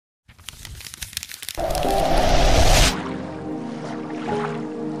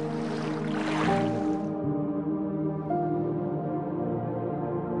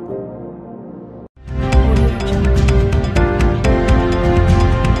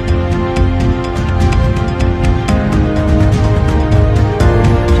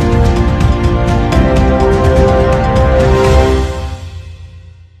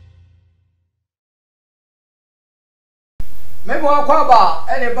Akwaba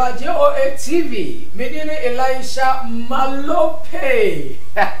and about JOA TV, Medina Elisha Malope.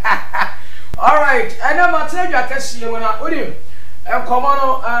 Alright, I know my tell you I can see when I with him. And come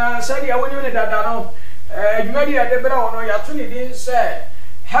on, said I wouldn't even that know. You made it at the better one, your 20 didn't say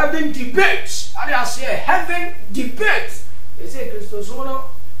having debates. I say having debates. They say Christosono,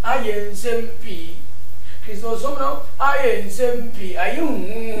 I am SMP. Christosono, I am SMP. I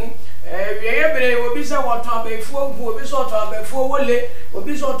am. We will be so what time before, will be so time before, will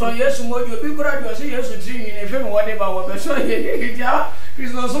be so time. Yes, more you be graduate, yes, to dream in a film, whatever, what so yeah,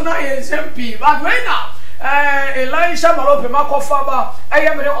 Christosono is MP. But right now, Elisha Malope Makofaba, I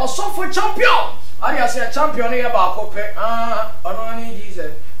am a sofo champion. I say a champion here about Cope. I don't need this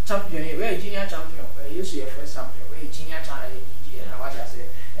champion, where junior champion, you see a first champion, where junior champion, what I say.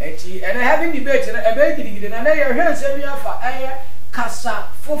 And having debate and a baby, and I heard Sabia for Kasa,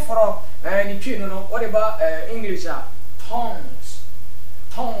 Foforo, and you know, what about English? Tongues.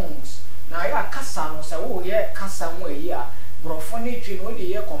 Now, I Kasa, no, so, oh, yeah, Kasa, yeah, Brophonic, you know, the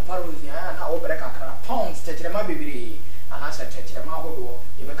year comparison, and I open a tongues, Tetrama baby, and I said, Tetrama Hodo,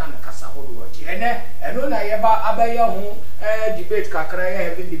 you become a Kasa Hodo, and when I ever Abaya home, debate Kakra,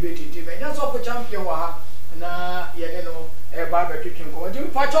 having debated, and that's all the champion, na, you know, a barbecue can go, you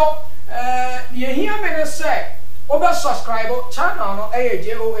patch up, you hear me say. Over subscribe channel no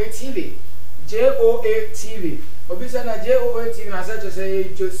JOA TV. Obisa na JOA TV na such as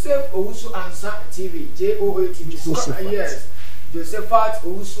Joseph Owusu Ansa TV. JOA TV. Yes. Josephat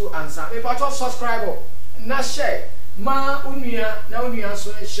Owusu Ansa. If I just subscribe na share ma unia na unia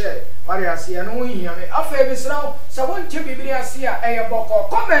so share. Pare asia no hia me. Afa be sraw sa won che bibiri asia boko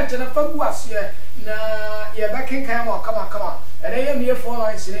comment na fagu asia na ye backing kan mo kama. And I am here for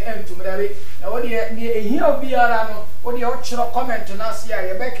lines in the end to me. Now, what do you hear of Biarano? What do you comment to Nasia,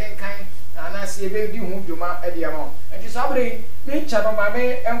 your back and kind, and I see a baby whom you ma at the amount. And it's already me, Channel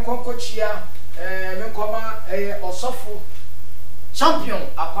Mame, and Concochia, Mencoma, or Sofo champion,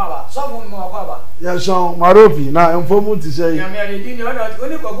 Aquaba, Sofo Aquaba. Yes, so Maropi, now I'm for to say, I'm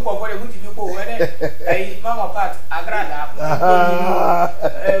only go for a good to go, and Mama Pat, Agrada,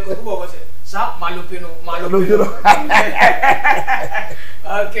 Coco. Malupino.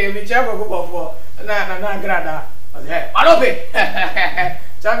 Okay, we check for na grada. Malupe.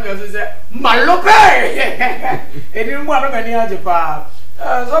 Champion say Malupe. E didn't want many aje pa.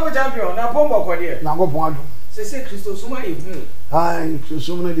 So champion na pombo ko dia. Na go pon ado. Se Christo suma e hu. Ai,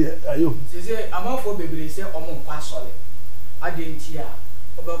 Christo na dia. Ayo. Se amafo bebere se omo nkwa sole. Adentia.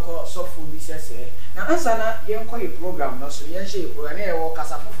 Obeko sofo bi sese. Na ansa na yenko e program no so yen share program na e wo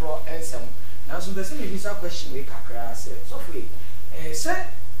kasa foforo ensem. Na so the same visa question we kakra say sofo say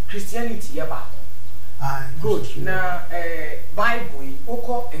Christianity ya ba. Good. Na Bible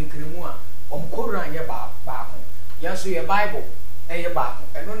oko enkremu a omkoran ya ba ko. Ya so ye Bible ya ba ko.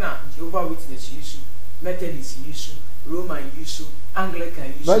 Eno na Jehovah Witness use, Methodist use, Roman use,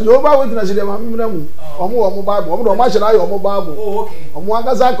 Anglican use. But Jehovah Witness dem amemramu. Omo Bible, omo do ma shira yo omo Bible. Oh okay. Omo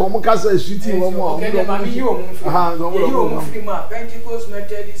agaza ka omo kasa suiti omo. Okay, dem am yi omo free. Omo free ma Pentecost,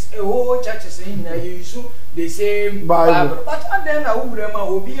 Methodist, a whole churches in na use the same Bible. But then na wure ma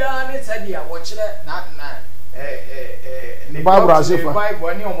obia ne tade a wo kire na Bible as if Bible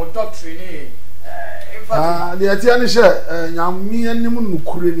ani omo doctrine the atiani she nyame anim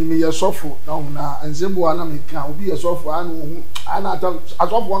nukure ni me yesofo na enzembo ana me ka obi yesofo anu ana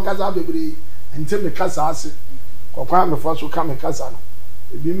asofo nkaza bebre ente me kasa ase kokwa me fa so ka me kasa no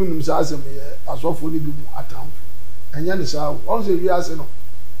ebi mu num sa ase me asofo ni bi mu atam enya ne sa on se wi ase no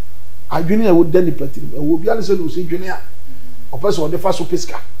adwene e wo dani patiri e wo bia ne se no se dwene a opeso de fa so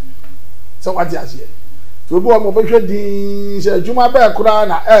piska se wadi ase to bi wo mo be hwe din se adwuma ba kura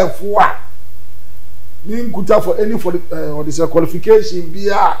na efo a being good for any for the or this qualification be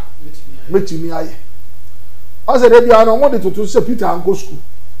a metimi aye. I said they be an on to say Peter and go school.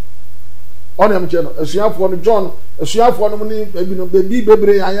 On him channel, a share for John, a share for money,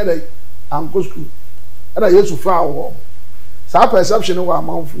 baby aye and go school. And I used to foul. So perception of our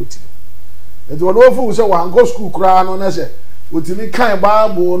mount foot. It was awful say one go school crown on us. With me kind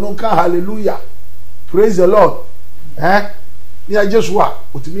Bible, no can hallelujah. Praise the Lord. Yeah, just what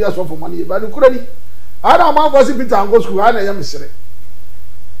with me as well for money, but you couldn't. I don't want to see Peter and go school. I am Mr.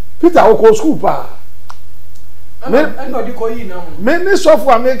 Peter will go school. Pa. Many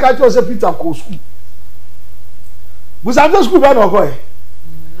software make I just say Peter go school. But I'm just school by no boy.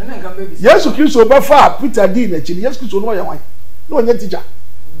 Yes, you so far. Peter did actually. Yes, you know why. No, your teacher.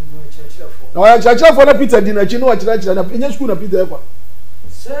 No, I charge for the Peter did actually know what I in school. Peter,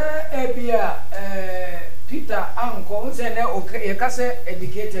 sir, Peter Peter uncle say na okay you can say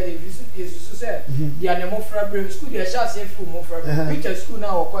educated if you say the animal from school they shall say few more from Peter school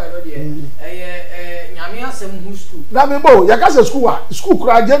now or no there nyame asem hu school na me bo you can say school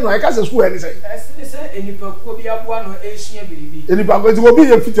kura general you can say school any say enipa ko bi aboa no ehia biribi enipa ko ti obi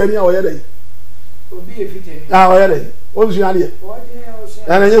ye fitani a oye dey obi ye fitani oye dey o su ade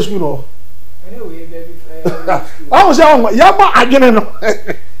na nye school no anyway baby I say ya ma adwene no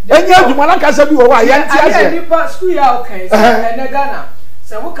enya adwuma na kasa bi wo wa ya nti ase enipa school ya okay na Ghana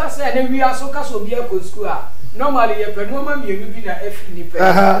se wo kasa na wi aso kasa obi akọ school a normally ye pe no ma mienu bi na efi ni pe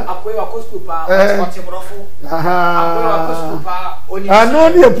akoy wa school pa o te brofo akoy wa school pa oni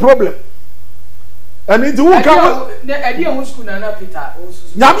no be a problem and it will come na edi e school na Peter o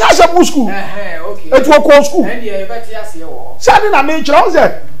su nyame asem school okay it will call school and ye beti ase ye wo sani na me kira o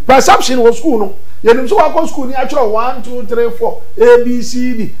say perception was school no yenim so wa school ni akira 1 2 3 4 a b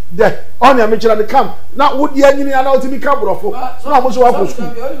c d de on ya me kira de come na wo di anyini na o ti bi ka brofo so na mo so wa school so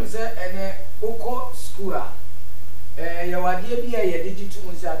we say ene uko school a ye wade bi a ye digital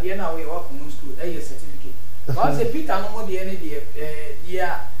mo say ade na we wa ko school e ye certificate because say Peter no mo de ene de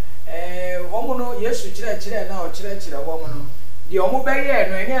dia wo no Yesu kire na o kire wo no de o mo be ye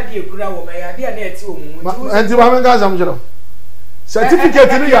no ene ade ekura wo me ya de na eti wo mu enti ba me ga sam kire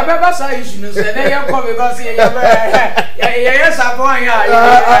certificate ni ya beba sa issue no say na ye come because ye sabo an ya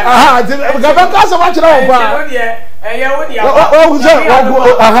ga ba ka sam kire wo ba wo dia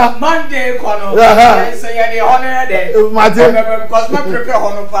Monday kono say ye de honor de because me prepare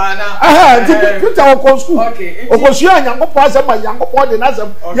hono pa na Peter o school o ko su Yankopɔ asem ma Yankopɔ de na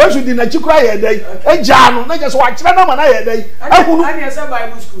asem Yesu di na chikura ye dai eja no na je so wa kire na ma na ye dai ahunu ani say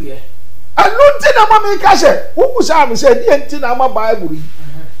Bible school ye anunti na ma me ka se wo kusa me se di enti na ma Bible yi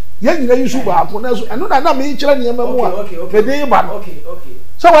ye nyina yusu ba ko na so anu na me kire ne ma mu a me de ba no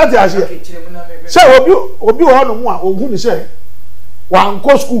so what ya se se obi ho no mu a ogu ni se wa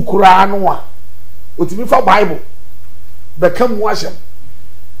nko school kura no a otimi fa Bible be kam mu asem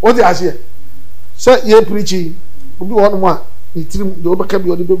what ya se ye preaching obi ho no mu a ni tirim de obeka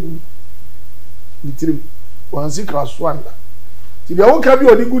bi odi begu ni tirim wan si class 1 ti bia won ka bi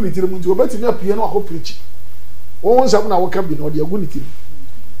odi gu ni tirim nti obetimi apie no akọ preach won nsam na woka bi no odi agu ni tirim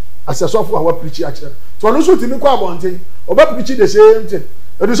asesofo a wa preach a kire to no so timi kwa abonten oba preach the same thing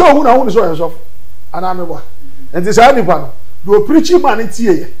edi so hu na hu ni so yesofo ana me bo enti sa ni pa no do preach man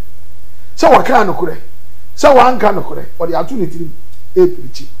tie ye se waka no kure se wanka no kure odi atu ni tirim e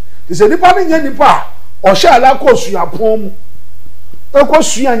preach ti se nipa ni nya nipa o sha ala ko suapon mu e ko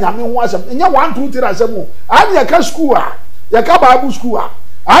sua nyame ho asem nya 1 2 3 asem o ani ya ka school a ya ka Bible school a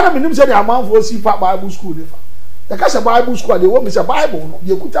ana minim se de amanfo si fa Bible school ni fa ya ka se Bible school de wo mi se Bible no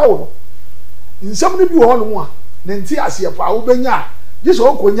ye kuta wo no nsem ni bi wo no a ne nti ase pa wo benya je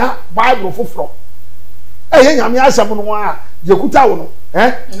so ko nya Bible foforo ye nyame asem no a ye kuta wo no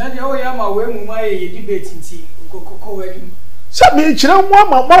na de wo ya ma we mu ma ye debate nti ko wadi se me kire mu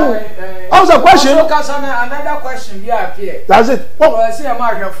ama ma how the question so another question be appear that's it well say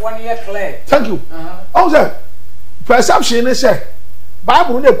ma hwefo ne ye clear thank you how the perception is say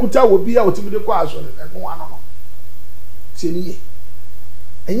Bible na kuta wo bia otimi de kwa aso no ano no se ni ye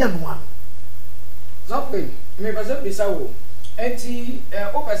enya no ano zope me pese bisa wo enti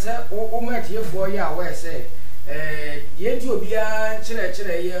o pese o ma tie fo ye a we say ye ti obi a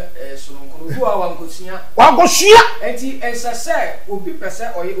kire ye sononkoro bu a wankosua enti ensase obi pese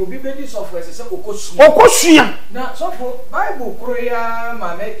obi bedi software sese okosua na sofo Bible kro ya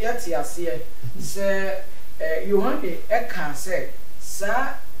ma me yati ase se Yohane kan se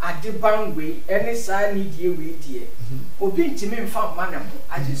sa adebangwe ene sa ni die we die obi ntimi mfa ma ne ho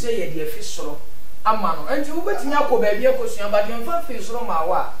age se ye de afi soro ama no enti wo betimi akọ ba bia kosua ba de mfa fi soro ma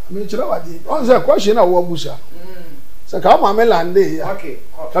wa me kire wadi on se question na wo busa se ka ma me lande ya okay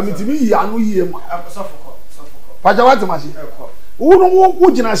ka mitimi yi anu yi mu sofo paja wati masi wo no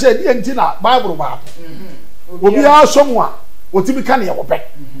wo gina se de enti na Bible ba obi asomu a otimi ka ne ye wo pe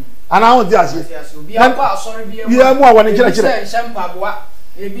ana on di ase obi akọ asori bi e mu a woni kire se mpaboa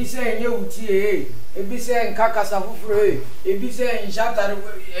ebi se enye wuti ebi se nkakasa fufuro ebi se njatare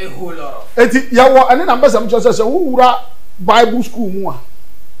holoro eti yawo ane na mbasa mcho se wo wura Bible school mu a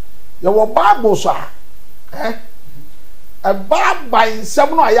yawo Bible so a baba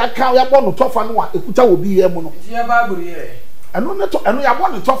insem no ayaka ya bo no tofa no a ekuta obi ye mu no ti ya Bible ye eno ne to eno ya bo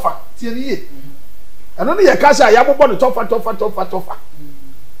no tofa tie ni ye eno ne ye kasa ya bo no tofa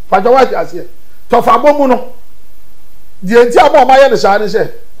pajawa ti ase tofa bo mu no die enti abo ma ye ne sa ne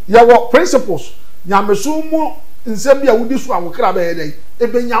se yawo principles nyamesu mu nsem bia wudi so awokra ba ye dai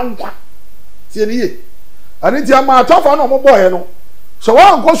ebenya nkwa tie ni ye ani ti ama tofa no mo boye no so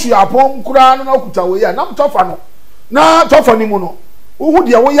wan ko suapon kura no na okuta we ya nam tofa no na tofa ni mu no wo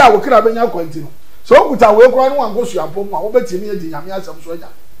de wo ya wo kra benya kwanti no so okuta we kura no wan ko suapon ma wo betimi adi nyame asem so nya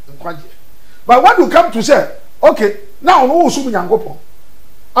nkwaje but when you come to say okay now no wo sum nyankopon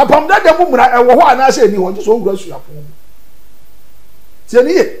apam da mu mura ewo ho ana se ni ho so wura suapon tie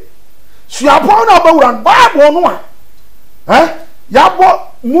ni ye suapon na ba wura Bible no a ya bo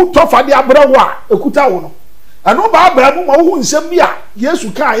mu tofa de abra wo a ekuta wo no ano ba abra mu ma wo nsem bi a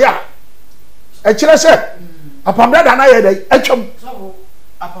Yesu kan ya e kire se apam da na ye dai atwam so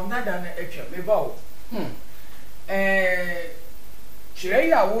apam da na atwam me ba wo kire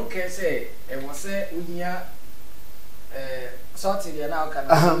ya wo ke se e wo se unya sorti dia na ka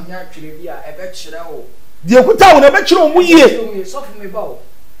na unya kire bi a e be kire wo de ekuta wo na be kire wo mu yie so for me ba wo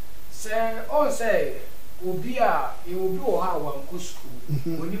se on say obi a e obi wo ha wa nko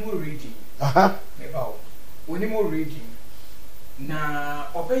school oni mo reading me ba wo oni mo reading na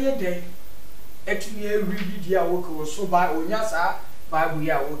obeye den etumi e read dia wo ko so ba onya sa Bible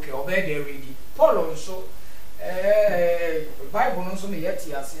ya wo ke obeye den read Paul nso Bible nso me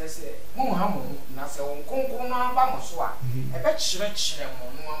yeti ase ase mo ha mo na se won konkon no aba mo so a e be kire mo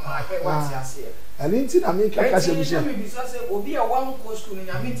no ma be wati ase ani nti na me kaka se bi se me bi say obi a wan ko school no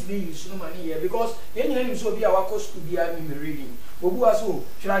nyame ti be use no mani here because yenye ni so obi a wa ko school bi a me reading obu aso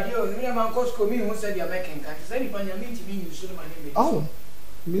twade o ni man ko school mi hu say dia making kan say ni pa nyame ti be use no mani me oh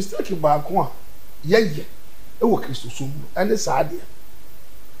mistake ba ko a yeye e wo Kristo so mu ene sa de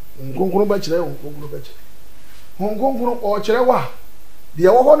nkonkron ba kire nkonkron ba kire nkonkron o kire wa de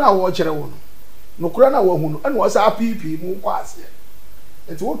wo ho na wo kire wo no no kura na wo hu no ene wo sa pipi mu kwa ase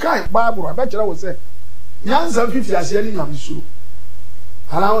enti wo kan Bible ba kire wo se nyanza 50 ase ni nyame suro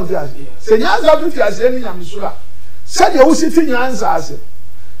hala won se nyanza 50 ase ni nyame suro se de wo siti nyanza ase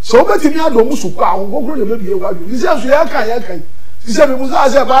so betimi Adom suko a nkonkron de bebie wa du isi aso ya kan se me musa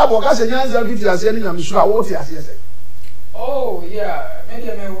ase Bible ka se nyanza 50 ase ni nyame suro a wo ti ase se oh yeah maybe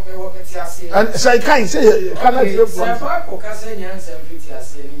me wo ti ase and say kan say kana dey for se Bible ka se nyanza 50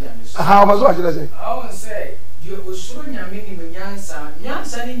 ase ni nyame suro aha ba so a kire say I won say de osuro nyame ni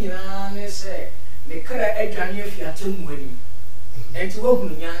nyansa ni nyina ne se ne kra adwane afiate muani enti wo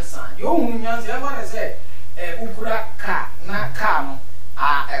hunu nyansa de wo hunu nyansa e ma ne se ukura ka na ka no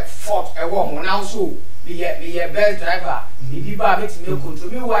a fort e wo ho na so be ye best driver bi ba betime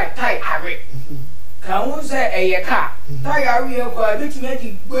control me why tie are ka won se eye ka tie are ye ko betime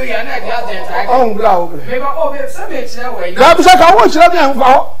di gbe ya na dia den tie oh bra o me ba o be se me kire we na bi se ka wo kire me enfa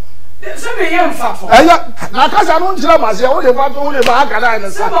ho se me ye enfa to eya na ka sa no kire ma se wo de fa to wo de ba aka na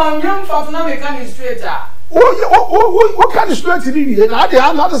se ma ye enfa to na me kan straight a o kan straight ni ni na de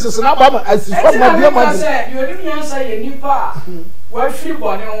na de se na ba ma asifo ma bia ma se yo ni nyansa ye nipa wa free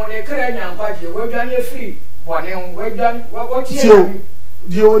bone ho ne kra nyanpa je wa dwane free bone ho wa dwane wa tie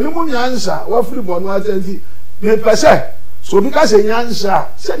di oni mu nyansa wa free bone wa tanti me pese so bi ka se nyansa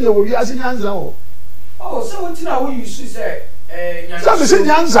se de wo wi ase nyansa ho oh so won tina wo yusu se nyansa so se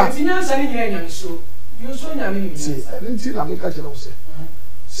nyansa nyansa ni nyina nyanso yo so nyame ni nyansa nti na me ka kire wo se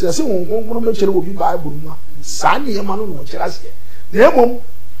se won konkon be kire wo bi Bible mu sa ne yema no no kire ase na emom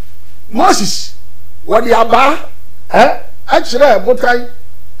Moses wo di aba a kire botai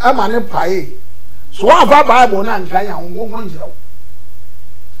ama ne pae so ava Bible na nkan ya won jira wo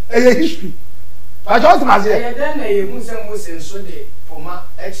eye history pa just ma se eye den na ye hu se Moses so de poma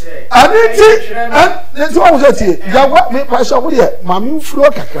e kire aniti nti wo se tie ya wa me pa so wo de ma me furo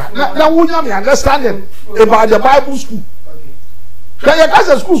kakra na wo nya me understanding about the Bible school kan ya ka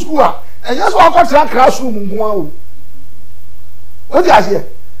school a enya so akotra classroom nko o di ase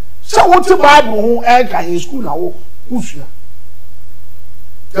so wo ti Bible ho e kan ye school na wo usua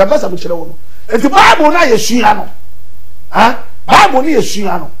ya ba sa me kire wo no enti Bible na ye sua no Bible ni ye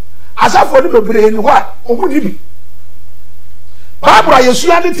sua no asafo ni bebre ni ho a omu ni bi Bible ye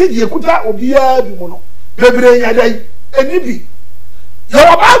sua ni ti je kuta obia bi mo no bebre nya dai eni bi ye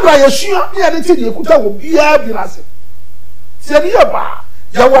wa Bible ye sua ni ti je kuta obia bi na se se ni ye ba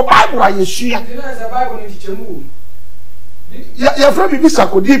ye wa Bible ye sua ni na se Bible ni tichemu ya fra bi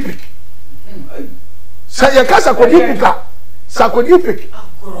sakodipik sa ye ka sakodipika sakodipik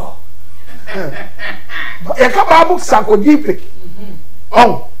akoro ye ka Bible sakodipik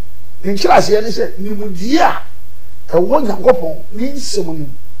oh nchira se ni se ni mudia e wo Nyankopon ni nsemu ni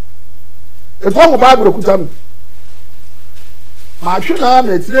e to wo Bible kuta mi ma hwena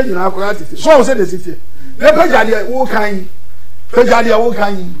na tire nyina akora tete so wo se de tete ne pejade wo kan pejade wo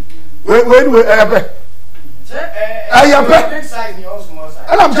kan we ni we ebe big size ni also small size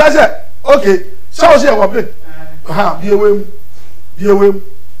and I'm just say okay so say wo big bi ewem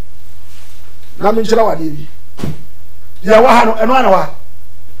na me nchira wade bi dia wa ha no eno ana wa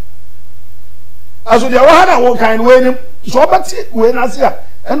aso dia wa ha na wo kan we nim so obati we na se a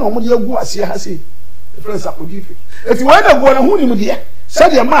ena omo de agu ase ha se the friends akodife eti we na go na hu nim de se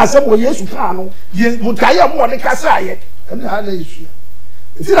de ma asem wo Yesu ka no ye mutaye mo de kasa aye ena ha na Yesu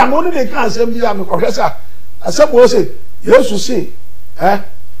eti na mo ne de kan asem bi a me kohwesa asem wo se Yesu se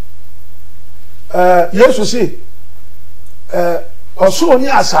Yesu se oso ni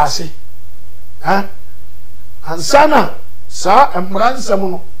asase ansana sa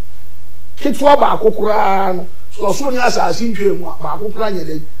emransam no kitwa ba akokura no oso ni asase ntwemu ba akokura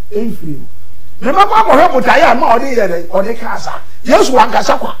nyede emfiri me ma kwa hwe mutaye ma odi yede odi kasa Yesu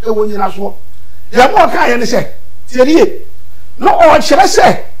wankasa kwa ewo nyina so ye mo ka ye ne se tirie no o kire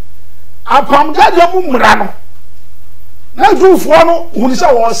se apam dade mu mra no na dufo no huni se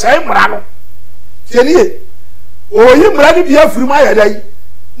wo sai mra no tirie o yi mra ni bia firi ma ye dai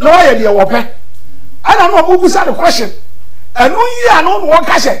no ye de wo pe ana no mo busa the question enu yi ano no wo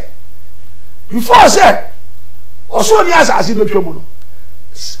ka se before say oso ni asase no twemu no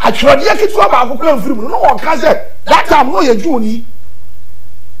atwode kitwa ba akokura mfiri mu no wo ka se that time no ye juni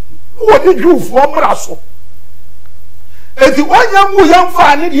wo di dufo mra so eti wanya mu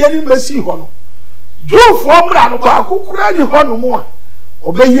yamfa ne de ni mesi ho no dufo mra no ba akokura ni ho no mu a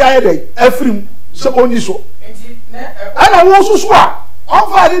obeyi aye dai afrim se oni so ana wo susu a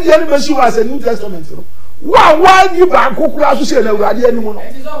onfa de de ni mesi wa se New Testament no wa ni ba akokura so se na urade ani mu no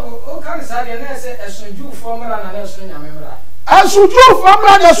enti so o kan sa de na se esun dufo mra na na esun nyame mra asu dufo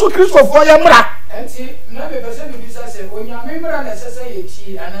mra na so Christopher ya mra enti na be pese bi bisa se onyame mra na se ye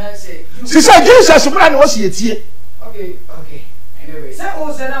ti ana se sisa Jesus mra na wo se ye tie okay anyway say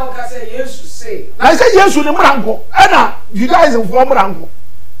o say na o ka say Yesu say na say Yesu ni mra nko na Judaism fo mra nko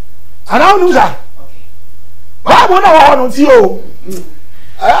ana onu za Bible na wa no ti o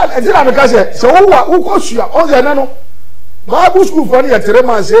enti me ka say so wo ko sua o say na no Bible school for na 3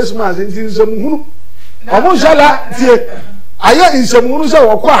 months 6 months enti nsem hunu omo shala tie aye nsem hunu say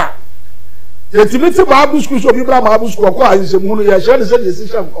wo kwa yetimiti Bible school so bi bra Bible school kwa nsem hunu ya share say ye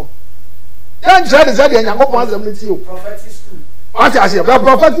sisha nko yan share say de nyanko pon azam ni ti o prophetic school ati ase ba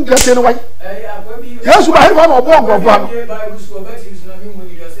prophetic get no why akwabi Yesu ba hefa no obo ngofo no Bible school but is na mi mo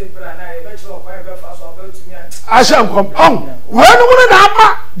ni say bra na e be chiro kwa e be fa so ba tumi asha nkom we no mu na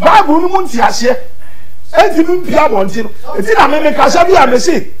ama Bible no mu nti ase enti bi pia bonti no enti na me ka sa bi a me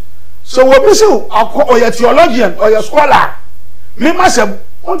say so we be say o ye theologian or ye scholar me masem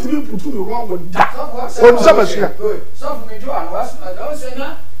want to be put you wrong with that o so ba sia so for me do an was don say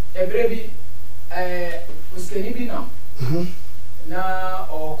na ebre bi uskeni bi na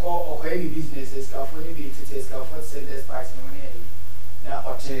oko any businesses ka for ni bi tete ka for say this part no ni na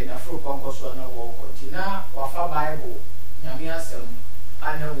oche na fro konkoso na wo ko na wa fa Bible nyame asem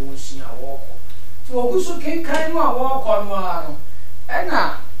ana wo sia wo ko to oguso kenkan no a wo ko no a no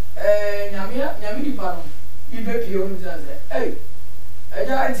ena nyame di pa no bi be pio no zanze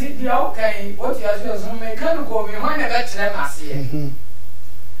eja anti dia okay what you are so me kan ko me ho na ga kire na ase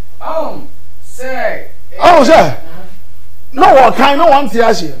say no what kind no want to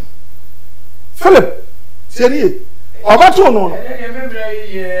ask you Philip say obato no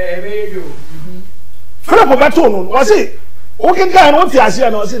Philip obato no was say o kin kan no ti ase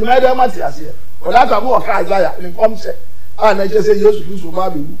na o say me da ma ti ase o da ka mo ka Isaiah in come say na je say Jesus Christ ba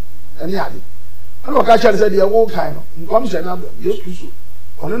be wu ani ade ana o ka chere say de wo kan no in come say na Jesus Christ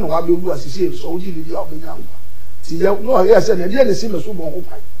ono no wa be wu asise so o ji ni dia o be nyam ti ye no ye say na dia ne si me so bon ko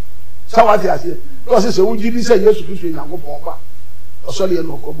pai sa wa ti ase no say so o ji ni say Jesus Christ nyam ko bon ba o so le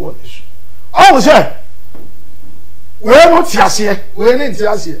no ko bo ni so o say we no ti ase we ne ti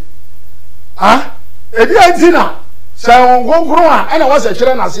ase ebi antina say ongonkro a na wa say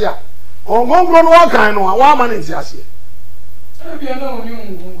kire na ase a ongonkro no wa kan no a wa ma ne ti ase ebi na oni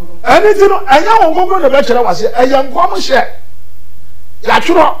ongonkro ani ti no anya ongonkro na be kire wa ase eya nkom hye ya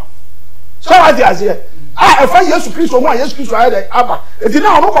tworo so wa ti ase e fa Jesus Christ ho a Jesus Christ aye dey aba eti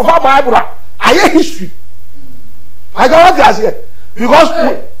na ono ko fa Bible aye history I got what ase because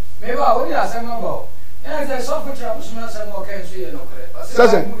me ba o di ase ma ba ya say so for tra busuma ase ma o kan so ye no kore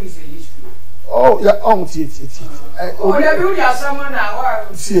oh yeah tie oh ya bi uri asama na wa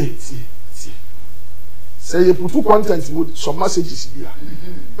tie say you put content with some messages here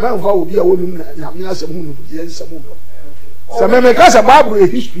man fa obi a wonu na me asem hu no ye nsem no say me ka say Bible a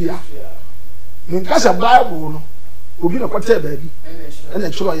history ya me ka say Bible no obi na kwata ba bi na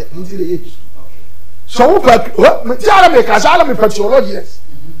chiro ya ndi le history so wo pa me ti ara me ka say ala me theologians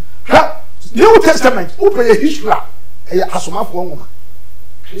New Testament wo pa history e asomafo nwoma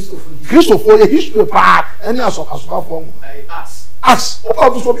Christopher ye history pa any asofafo nwoma Acts o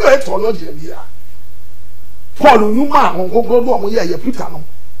pa so bi e theology bia Paul nyuma onkonkro do omo ye Peter no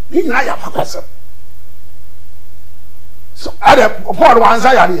ni nyina ya pakwasem so ade Paul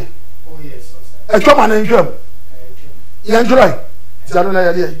wanza yare oh yes sir e twama na ntwam ye njroi zano na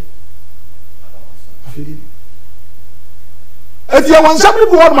yare afidi eti won sabri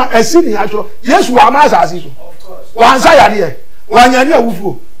bi won ma asini acho Yesu wa ma asasi so of course wanza yare wanyani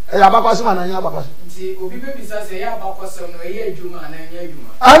awufuo e ya bakwasem na nya bakwasem nti obi be bisa se ya bakwasem no ye adwuma na nya adwuma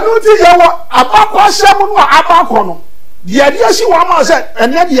anu ti ye wo abakwasem no abakọ no de de asi wa ma se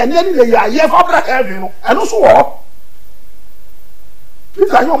ene de ene ni le ya ye fa bra heaven no eno so wo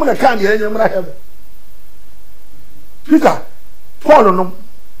Peter yo mo na kan de enya mra heaven Peter Paul no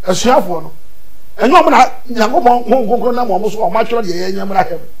asuafo no enyo mo na Yakobon konkon na mo so o ma tworo de enya mra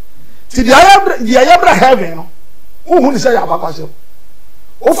heaven ti de ya bra heaven no hu ni se ya abakwasem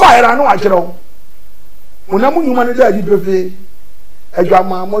o fa era no akere wo onamu nyuma ne da di befe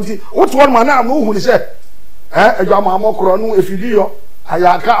adwama monti woto won ma na mo hu ni se adwama mo kro no efidi yo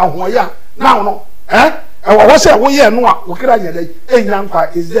ayaka ahoya na no e wo se wo ye no a wo kira nya dai enya nkwa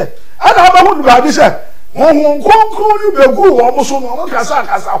is there ana ba hu ba bi se mo hu konkon ni begu wo mo so no mo kasa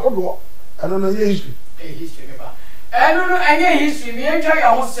hodo ano no ye history history ba no enye history mi enja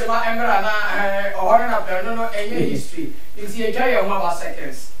ya ho sema emra na ohore na pe no enye history nti enja ya ho about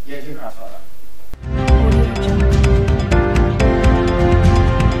seconds ye ji grandfather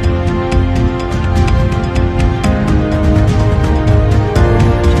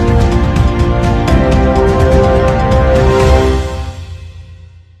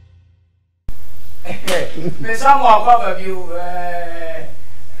me some walk over you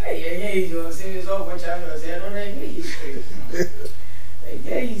you say so for channel say no history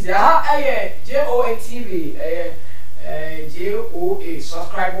JOA TV JOA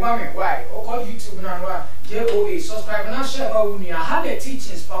subscribe mama why o call YouTube na no JOA subscribe na share ma wuni had the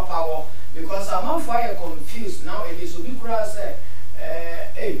teachings papa because I'm on fire confused now it is obi kura say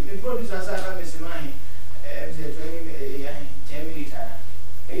the producer say na me say man the training Germany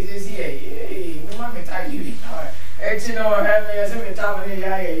it is here mama me tell you you know have some time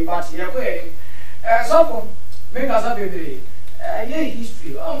here but you go so make us a baby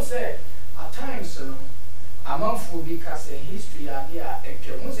history on say at times no among for because history idea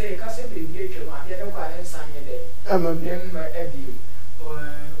actually we say case be actually idea the kwa ensanye there dem ebi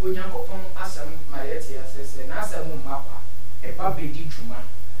onyankopon asem mayete asese na asem mapa e ba be di twuma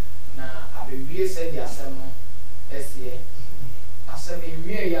na abewie say the asem esie asem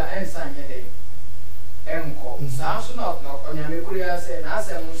enwie ya ensanye there enko saa so na onyamekuru ya say na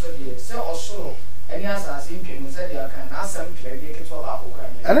asem so de se osoro eni asase ntwemu se de aka na asem twere de keto ba akokra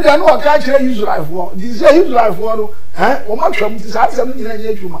ene da no ka kire Israel fo di say Israel fo no o ma twam ti sa asem nyina nya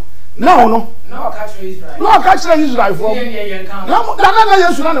adwuma na no ka kire Israel no ka kire Israel fo na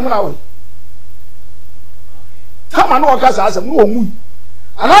Yesu na ne mu na wo tama no ka sa asem no omu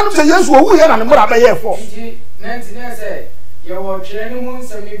ana no say Yesu owu ye na ne mu ra ba ye fo nti na say ye wo twere ne mu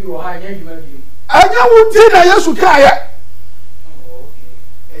nsem ne bi wo ha nya adwuma bi anya wuti na Yesu ka ye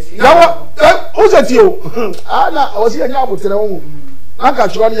yawo ozati o ana osi anya abotere wo aka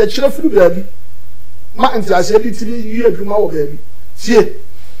chiro ne ye chire firi baabi ma nti ase bi tiri yi adwuma wo baabi tie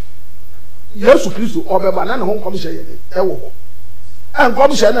Yesu Kristo obeba na ne ho nkom hye ye ewo ho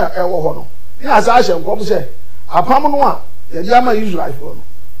enkom hye na ewo ho no ni asa hye nkom hye apam no a ye di ama Israel fo no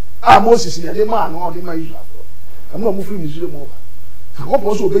a Moses ye di ma no di ma Israel fo amna mu firi Misiri mo ba ko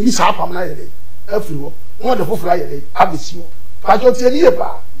po so be yi sa apam na ye de afiri ho won de fofora ye de abesi ho pa jo tie ni ye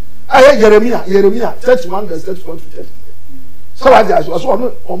pa aye Jeremiah 31 verse 31 to 30 so what dey so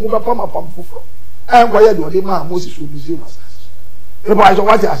no omu ba pam foforo enko ye de ma Moses Misiri masas e ba so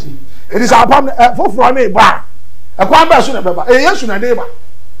what dey asi it is apam foforo na e ba e kwa ba so na be ba e Yesu na de ba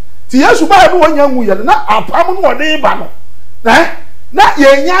ti Yesu ba no wonya nwu ye na apam no de ba no na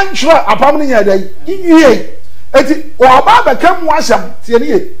ye nya ntro apam no nya dai iwie eti o ba ba kam wasam tie ne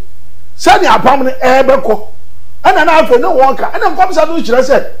ye sani apam no e be ko ana na afa no wonka ana nkom sa no kire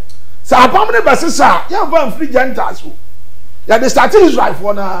se sa apam no be sesa ya va free gentiles ya de start Israel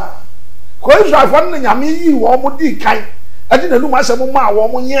for na ko Israel for no nyame yi wo mo di kan edi na num asem ma wo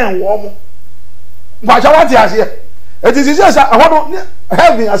mo yen wo mo ba ja wati ase eti sisi sa ahodo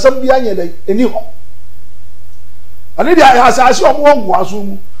heaven asem bia nya dai eni ho ani dia asase o mo ngwa so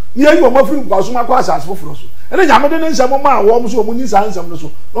mu ni ayi o mo free ngwa so ma kwa asase foforo so ene nyame de nsem ma wo mo so mo ni sa nsem no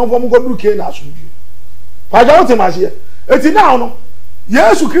so no fo mo go duru ke na asomdwe ba ja wati ma se eti na no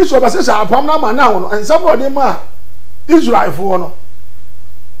Yesu Kristo ba se sa apam na ma na no nsem o de ma Israel fo no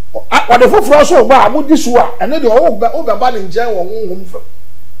wa de foforo so ba mo di so a ene de o be ba ne nje wo honhom fa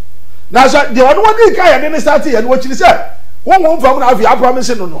na so de ono wadi ka ya de ne start ya no chiri se honhom fa mo na afi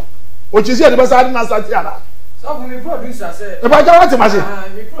promise no o chiri se de ba sa de na start ya na So me producer say. E ba ja what ma say?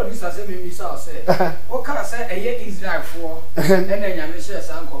 Me producer say me say o ka say eye Israel for e na nyamekye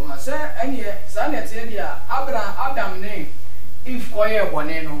san koma say ene san na tie dia Adam ne if koye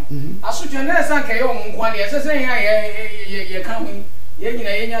bone no asotwe na san ka ye o nko ne say ye kan hu ye nyina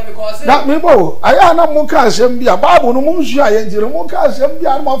ye nya because na me bo aya na mo ka asem bia Bible no mo nsu aye njire mo ka asem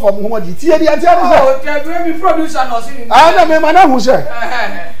bia no fa mo ho di tie dia tie no say oh tie me producer no say na me ma na hu say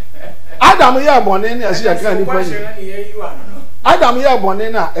Adam ya bone ne ase ya kan ni pa Adam ya bone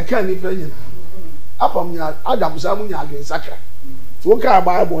na e kan ni pa nyina apam nya Adam sa mu nya adwen sakra so ka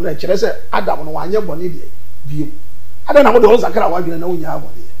Bible na kire say Adam no wanye bone die bio ada na mo do sakra wa adwen na wo nya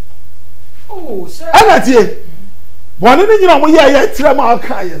bone oh say ana tie bone ni nyina mo ya tira ma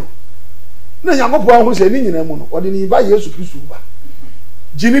aka ye no na Nyankopɔn ho se ni nyina mu no ode ni ba Yesu Kristo ba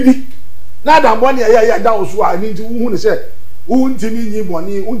jini bi na Adam bone ya da wo so a ni nti wo hu ne se untimi nyi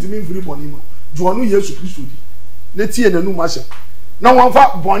boni untimi mfiri boni mu juonu Yesu Kristo di na tie nanu ma se na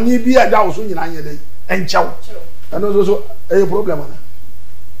wonfa boni bi a da wo so nyina anye dai enchew ano so e problem na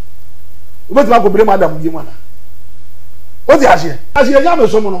obetima ko bere Adam bi mu na o ti ase nya me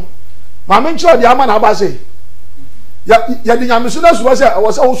so mu no ma me nchiro di ama na aba se ya di nyame so na so se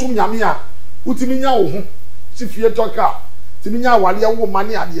wo se wo sum nyame a utimi nya wo ho ti fie toka timi nya wale wo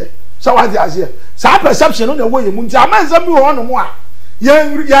mane ade so what ase sa perception no na wo yemu nti amanza bi wo no mo a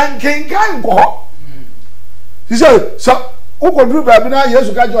yan kenkan ko he say so wo ko duru ba bi na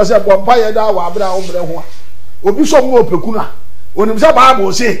Yesu ka jo se bompa ye da wa abra wo mre ho a obi so mo opeku na onim se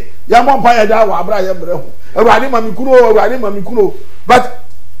Bible say ya bompa ye da wa abra ye mre ho awurade mami kuno but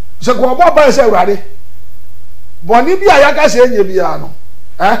se ko bo ba se awurade boni bi aya ka se enye bi ya no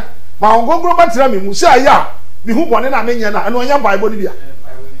ma ngongoro ba tira mi mu se aya mi hu boni na me nya na eno nya Bible ni bia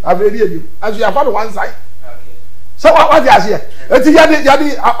avedi ebi as you have had one side okay so what you say eti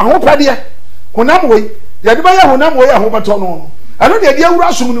yadi ahopade honam we yadi ba ya honam we ahobato no eno de de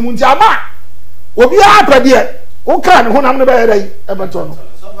awura sum ni mu nti ama obi a pade o ka ne honam ne ba yere e beto no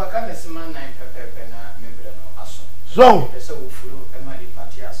so ba ka ne sima 9 pepepe na mebre no aso so pese wo fulo e ma di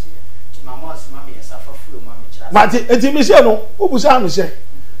party ase ti mama asima me yesa fa fulo ma me kira but eti mi se no obusa me se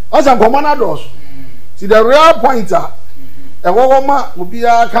osan komo na dos ti the real pointer e wo ma obi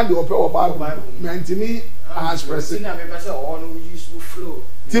a kan de ope oba me antimi express na me pese o no use flow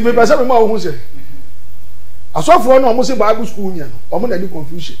ti me pese me ma wo hu se asofo no mo se Bible school nya no o mo na di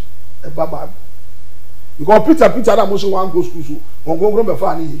confusion e baba because Peter na mo se wan go school so won gongoro be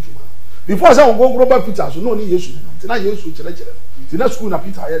fa na yejuma before say won gongoro ba Peter so no ni Yesu na Yesu kire ti na school na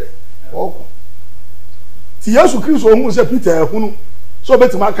Peter yere oko ti Yesu Kristo hu se Peter ehunu so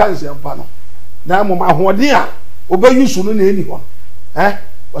betima kan se mpa no na mo ma hoden a obe yusu no na eni ho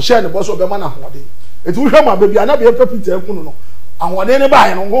o share ne bo so be ma na hoden eti wo hwe ma be bia na be Peter ehunu no ahoden ne ba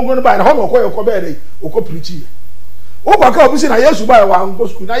ye no gongoro ne ba ye no ho no ko be dey o ko preach o kwa ka obi se na Yesu ba ye wa ngo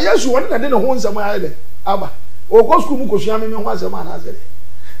school na Yesu won na de ne ho nsam aye de aba o ko school mu ko sua me ho asem ana azere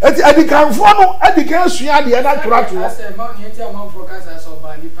eti adikanfo no adikan sua de na turato ase ma ni eti amam forecast so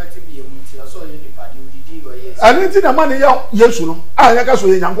ba ni party bi e mu ti so ye ni party odidi o yes ani ti na ma ne ya Yesu no a ya ka so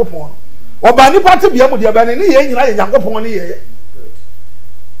ye Nyankopon no oba ni party bi e mu de ba ne ye nyina ye Nyankopon ne ye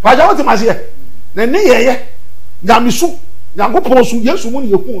pa ja wote ma se ne ne ye Nyamesu Nyankopon su Yesu mu ne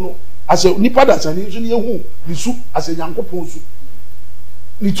ye hu no ase ni pada sani so ne ye hu ni su ase Nyankopon su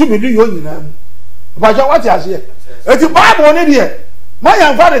ni tu me ni yo nyina mu pa ja wote ase eti Bible ne de ma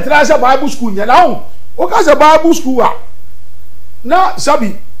yan fa de tra se Bible school nya na ho o ka se Bible school a na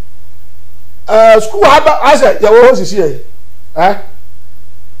sabi school aba ase ya wo sisi e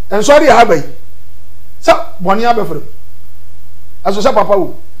en sorry aba yi sa boni aba fere aso sa papa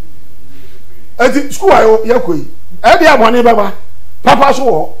wo eti school ayo ya koyi e dia boni baba papa so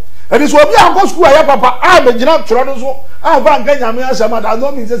wo edi so obi an go school ya papa a be gina tro do so a fa nka nyame asema da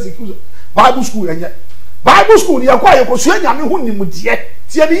no mean say school Bible school enye Bible school ni yakwa ye ko so nyame hu ni mudie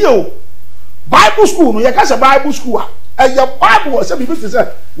tie ni ye o Bible school no ye ka se Bible school a ye Bible se bi bi se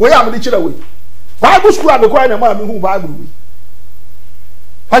we am ni kira we Bible school abe kwa na ma me hu Bible we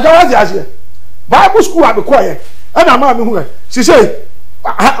Pajawa ase Bible school abe kwa ye na ma me hu e si say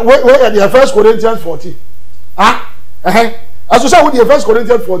we the 1 Corinthians 14 aso say we the 1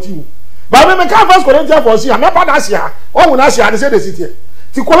 Corinthians 14 ba me ka 1 Corinthians 14 am pa na sia o hu na sia de say de sitie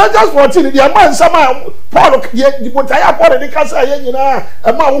ti Corinthians 14 the man sama Paul the botaya Paul de kasa ye nyina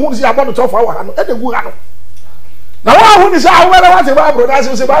e ma wo hu si abodo tofa wa ha no e de gu ha no na wa hu ni sa awere wa te Bible na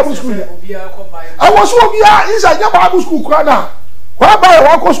say Bible school I was so bia inside the Bible school kwa na kwa ba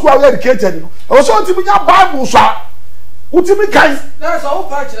wa ko school we educated no I so ti nya Bible so utimi kan na so wo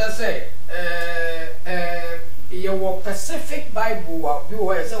pa kire say ye wo Pacific Bible wa bi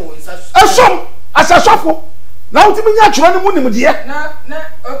wo say wo nsa asom asasofo na utimi nya churo ne mu nim de na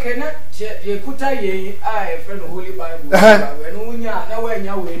okay na ye kuta ye a e friend Holy Bible we no nya na we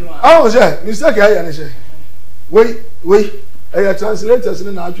nya we no a oh say mistake ya ne say we e translators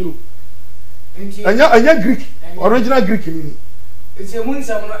ne na achuru anya Greek original Greek ni enti mu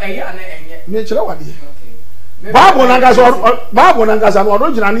nsam no e ya na enye me kire wade Bible na ngasa no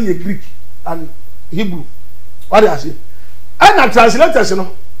original ni ye Greek and Hebrew what they say and translators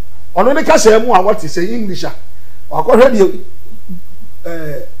no ono ne kasa mu a what say English a akohwe de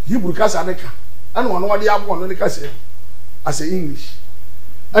Hebrew kasa ne ka ana ono wade abo ono ne kasa as English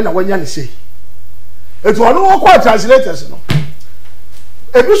ana wanya ne say etu ono ko translators no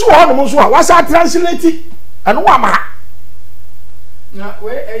ebi so ho no so a wasa translate eno wa ma na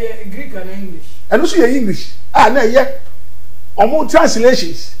we Greek and English eno so ye English na ye omo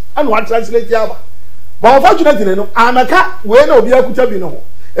translations ana wa translate ya ba but unfortunately no amaka we na obi akuta bi no ho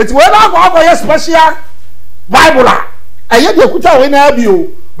eti we na akwa ye special Bible aye de akuta we na abi o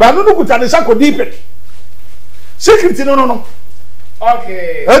ba no kuta ne sako deep secret no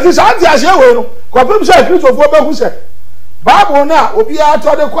okay eti santi ase we no ko pem se Christopher ba hu se Bible na obi a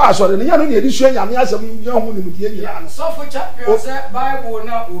to de kwa asore ne nya no ne edi sua nyame asem nya ho ne mudie ni ya so for champion se Bible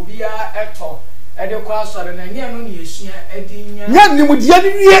na obi a eto ede kwa asore na nya no ne esua edi nya ne mudie ni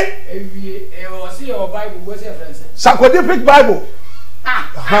wie o se your Bible go se friends Psychodific Bible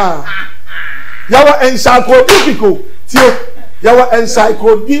yawa encyclopedico tio yawa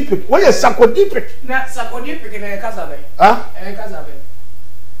encyclopedic what is psychodific na psychodific na kasa be kasa be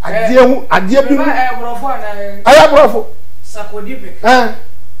adie bi brofo na aya brofo psychodific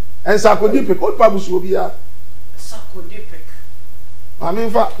encyclopedic old Bible so bia psychodific Fa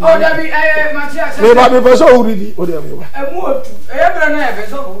oh da bi Matthias me ba me person uridi o de me ba mu otu bra na e be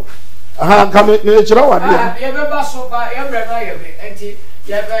so ka me chira wade ye be ba so ba ye bra na ye be enti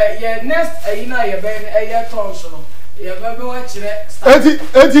ye next ayina ye be ye tons no ye be wa chire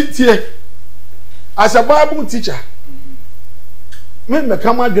enti tie as a Bible teacher me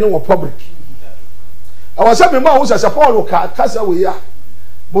come adwene wo public awa say me ma wo say Paul ka kasa we ya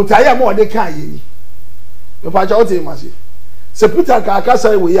but aye ma o de kan ye ni me pa cha o te ma se se Peter ka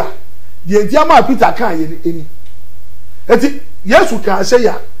kasa we ya de enti ma Peter kan ye ni enti Yesu kan say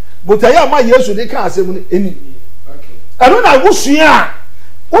ya but aye ma Yesu de kan asem ni eni okay eno na wusua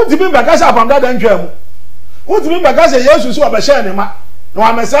untimi be kasa pam dada ntwa mu untimi be kasa Yesu so be share ne ma no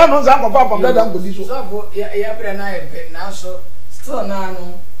amesa no nza kofa pam dada ngodi so ya bre na ye be na so still na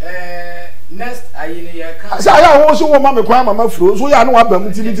no next ayini ya kan say ya wo so wo ma me kwa mama furo so ya no wa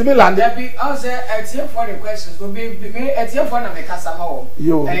bam timi land there be I say etie for the questions go be me etie for na me kasa ma wo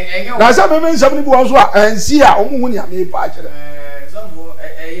na say me nsam ni bi won so a ensi a omu hu ni ame pa akere so bo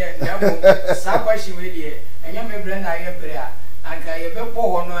ya mo sa question we dey enya me bre na ye bre a anka ye be po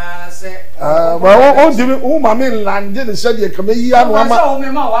ho no a se ba o dimi o ma me land de se de ka me yi anu ama so o me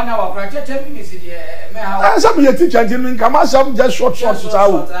ma wa na wa kra cheche minutes de me ha some ye teacher ntin nka ma some just short sa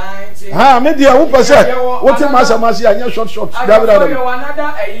wo me dey wo pese wo te ma sama se anya short da you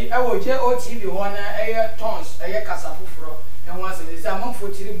another e wo JOTV ho na tons kasa foforo e ho ase se am fo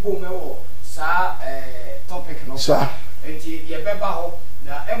tiri bom e wo sa topic no sa enti ye beba ho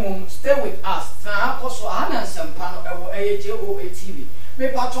na emom stay with us na akoso ana sempa no e wo JOTV me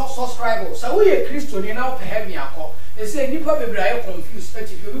patcho subscribe so we ye Christo ni na pe heaven akọ they say nipa bebra ye confused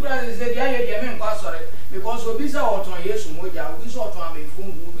eti fi bebra say dia ye dia me nkwa sore because obi say oton Yesu moja obi say oton abefu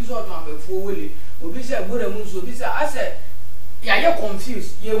obi say oton abefu wele obi say gbora mu so obi say ase ya ye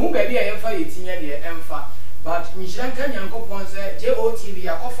confused ye hu ba bia ye fa ye tinye de emfa but nyiranka nyankopon say JOTV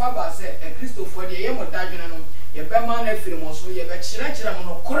akofa ba say Christo for de ye modadwene no ye be man na firi mo so ye be kire mo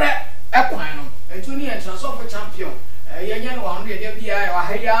no kore ekwan no ento ni entrance of champion ye nya no 100 de bia wa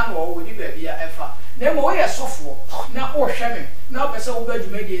haya no wo di ba bia efa na mo ye sofo na wo hwe me na pese wo ba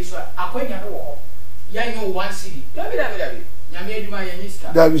dwumadi so akwanya no wo ya nyo 1 cd dabi nyame adwuma ye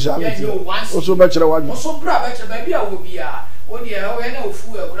nyiska dabi sha me o so ba kire wadwo o so bra ba kire ba bia wo bia wo de wo na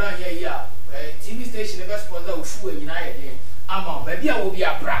ofu ekura nya yi a TV station be sponsor ofu anyina ye de ama ba bia wo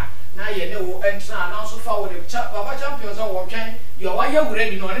bia bra na ye ne wo entra na so fa wo de baba champions wo twen yo wa ye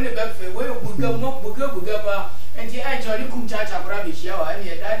ready no ne be fe we buga ba enti enjoy ni kum cha bra be hia wa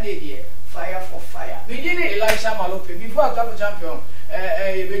ne that day there fire for fire we did Elisha Malope before I come champion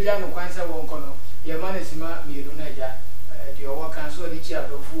ye be ja no kwanse wo nkono ye manesima mi do na ja de o kan so di chi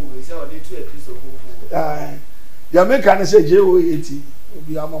adofu we say o de tu e Christo fu ya make an say JOAT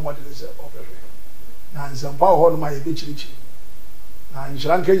obi amamode say ofefe na nsampa ho no ma ye be chirichi na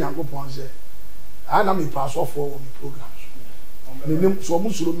njiranke Nyankopon say ana me pass off for me programs menim so mo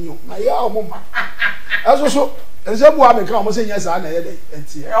suro mi na ya mo ma aso so ense bu ameka mo say yes ana ye dey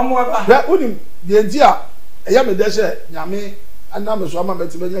enti omo ba unim de enti a eya me de say nyame anam so ama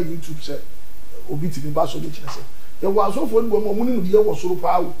meti benya YouTube say obi ti mi ba so ni kire say ye wo asofo ni bo mo ni de wo soro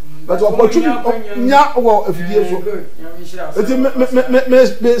pa wo but opportunity nya wo afidie so eti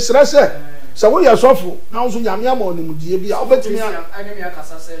me stress say wo ye sofo na so nyame ama onimdie bi a obetimi ani me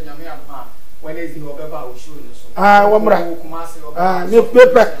akasa say nyame adoma Wednesday obeba o show no so wamra me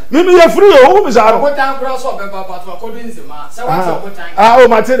pepe me ye free o mi sa ro obotan kura so obeba but akodo nzima say what obotan o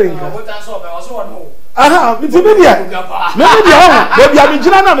materi obotan so obeba so no mi ti me dia ho be bia mi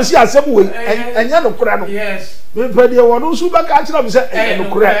gina na me si asem we enye no kura no yes me pe dia wono so ba ka kira me say enye no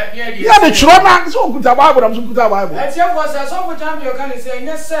kura ya de chiro na so okuta bible na so okuta bible e tie for say so obotan bi o kan say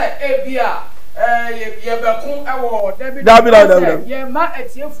enye say e bia ye bekun ewo David ye ma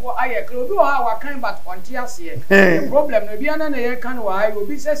etiefo aye kle obi o ha wa kan but onti ase the problem no bia na ye kan wa aye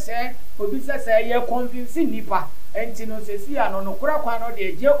obi se ye convince nipa enti no se si ano no kura kwa no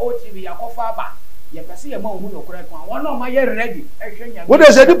de GOTV yakofa ba ye pese ye ma ohu no kura kwa won no ma ye ready ehwe nya wo de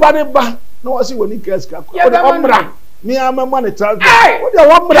se nipa ne ba na wo se woni kreska ko de omra mi ama ma ne transport wo de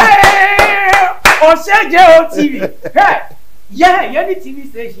omra o se GOTV ye ni TV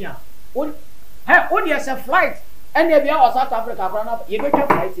station what is a flight? And if you are South Africa, you get a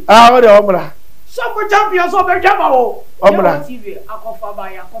flight. What the Omra? Some champions of the Jamao. Omra TV,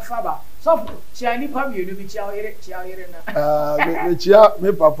 Akofaba. Some Chiani Pam, you be Chia.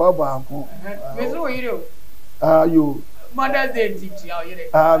 Me papa Banco. You Mother's Day, Chia.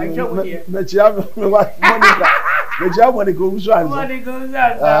 The Chia, when it goes on. Okay,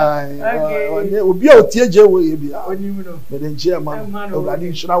 will be a TJ way, but then Chairman,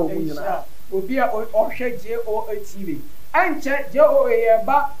 I should Obi a ohwe GOTV enche GOA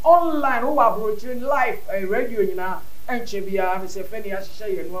ba online wo broadcasting live radio nyina enche bia me se fani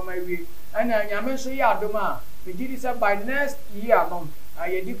ahye ye no ma wi ana nyame so ya Adom a me gidi say by next year no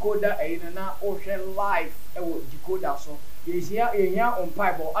aye decoder na ohwe live wo decoder so yehia on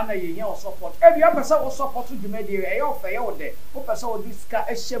pipe ana yehia support e bia pesa wo support dwumadi e ofe ye wo de wo pesa wo diska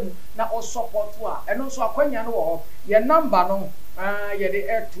ehyem na wo support a eno so akwanya no wo ho ye number no ye the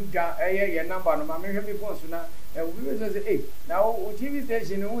air to ga ye number no ma me hwe phone so na we say hey now TV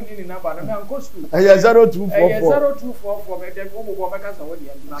station no ni number no me anko school 0244 0244 me de wo bo meka so wo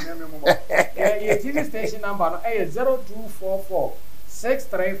de na me mo ye TV station number no 0244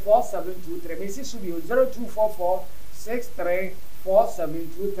 634723 me si studio 0244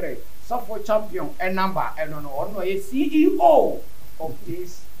 634723 sofo champion and number and no ye CEO of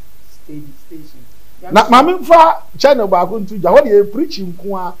this station. Na mama fa channel ba ko ntu ja wo dey preaching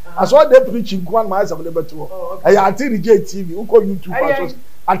ko a aso dey preaching ko ma asem dey beto e ya ati reject TV uko YouTube aso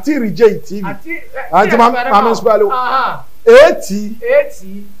ati reject TV ati mama spell AT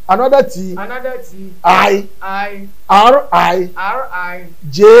another T I R I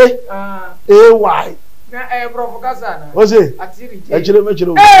J A Y na profokasa na ose ati reject echire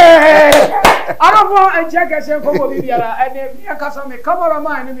mechire arafo encheke se ko bibiara ene mi akasa me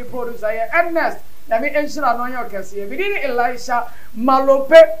cameraman ni mi producer ye Ernest na mi enshira no nya okese bi ni Elisha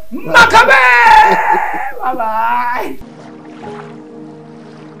Malope Makabe bye bye